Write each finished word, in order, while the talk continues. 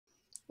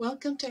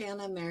Welcome to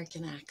An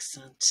American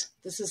Accent.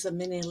 This is a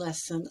mini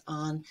lesson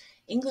on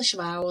English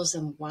vowels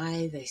and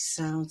why they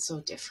sound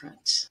so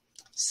different.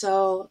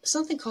 So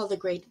something called the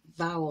Great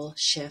Vowel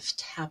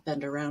Shift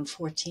happened around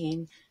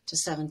 14 to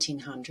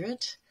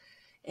 1700,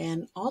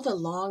 and all the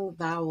long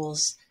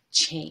vowels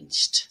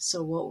changed.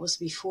 So what was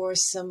before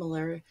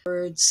similar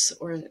words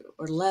or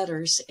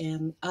letters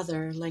in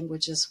other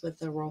languages with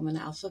the Roman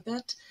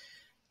alphabet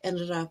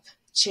ended up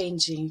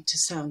changing to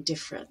sound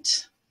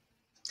different.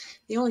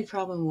 The only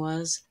problem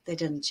was they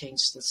didn't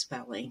change the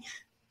spelling.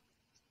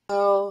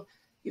 So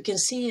you can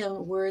see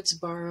in words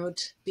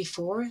borrowed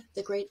before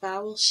the Great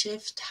Vowel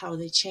Shift how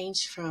they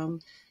changed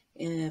from,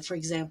 for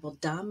example,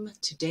 dame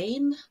to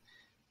dame,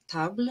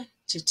 table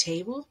to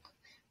table,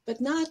 but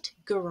not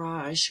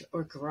garage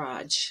or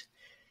garage,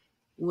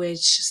 which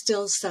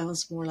still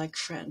sounds more like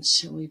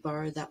French, and we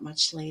borrowed that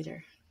much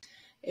later.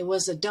 It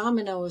was a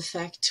domino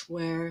effect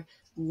where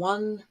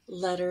one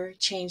letter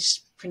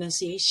changed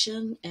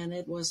pronunciation, and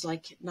it was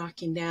like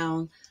knocking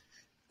down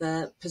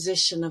the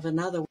position of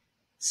another.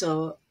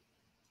 So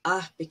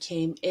a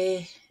became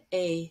e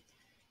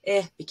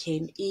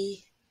became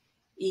e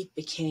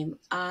became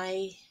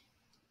I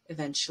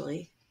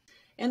eventually.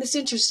 And it's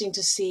interesting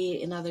to see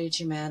in other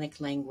Germanic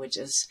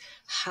languages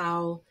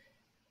how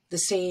the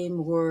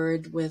same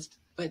word with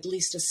at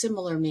least a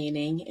similar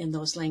meaning in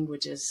those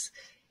languages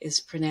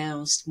is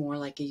pronounced more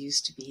like it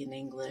used to be in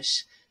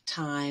English.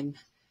 Time,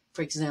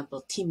 for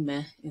example,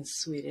 timme in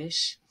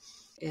Swedish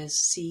is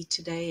see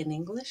today in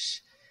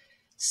English.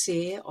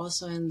 Se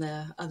also in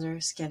the other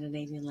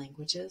Scandinavian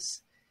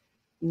languages.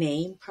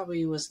 Name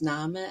probably was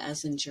Name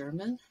as in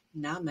German,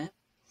 Name.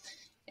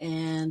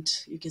 And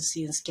you can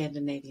see in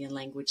Scandinavian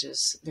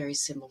languages very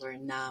similar,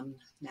 Nam,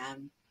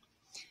 Nam.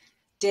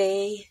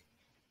 Day,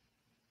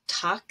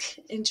 tak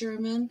in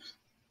German,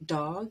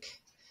 dog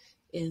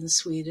in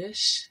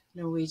Swedish,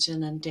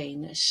 Norwegian, and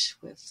Danish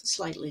with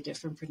slightly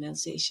different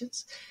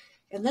pronunciations.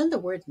 And then the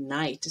word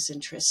night is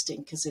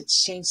interesting because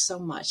it's changed so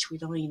much we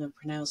don't even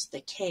pronounce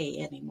the K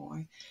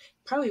anymore.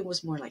 Probably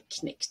was more like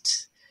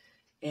knickt.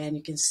 And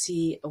you can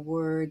see a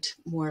word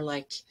more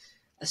like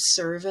a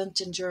servant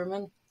in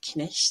German,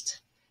 knecht,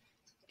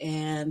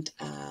 and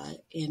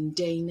in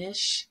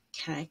Danish,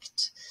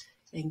 knekt,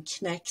 and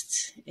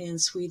knecht in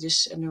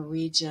Swedish and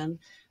Norwegian,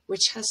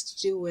 which has to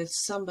do with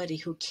somebody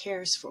who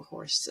cares for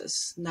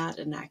horses, not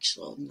an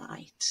actual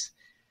knight.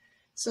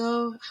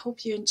 So I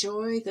hope you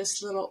enjoy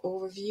this little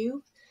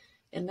overview.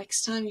 And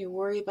next time you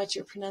worry about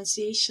your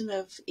pronunciation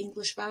of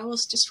English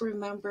vowels, just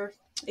remember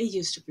it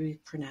used to be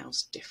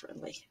pronounced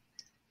differently.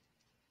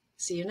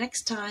 See you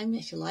next time.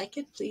 If you like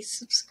it, please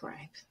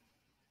subscribe.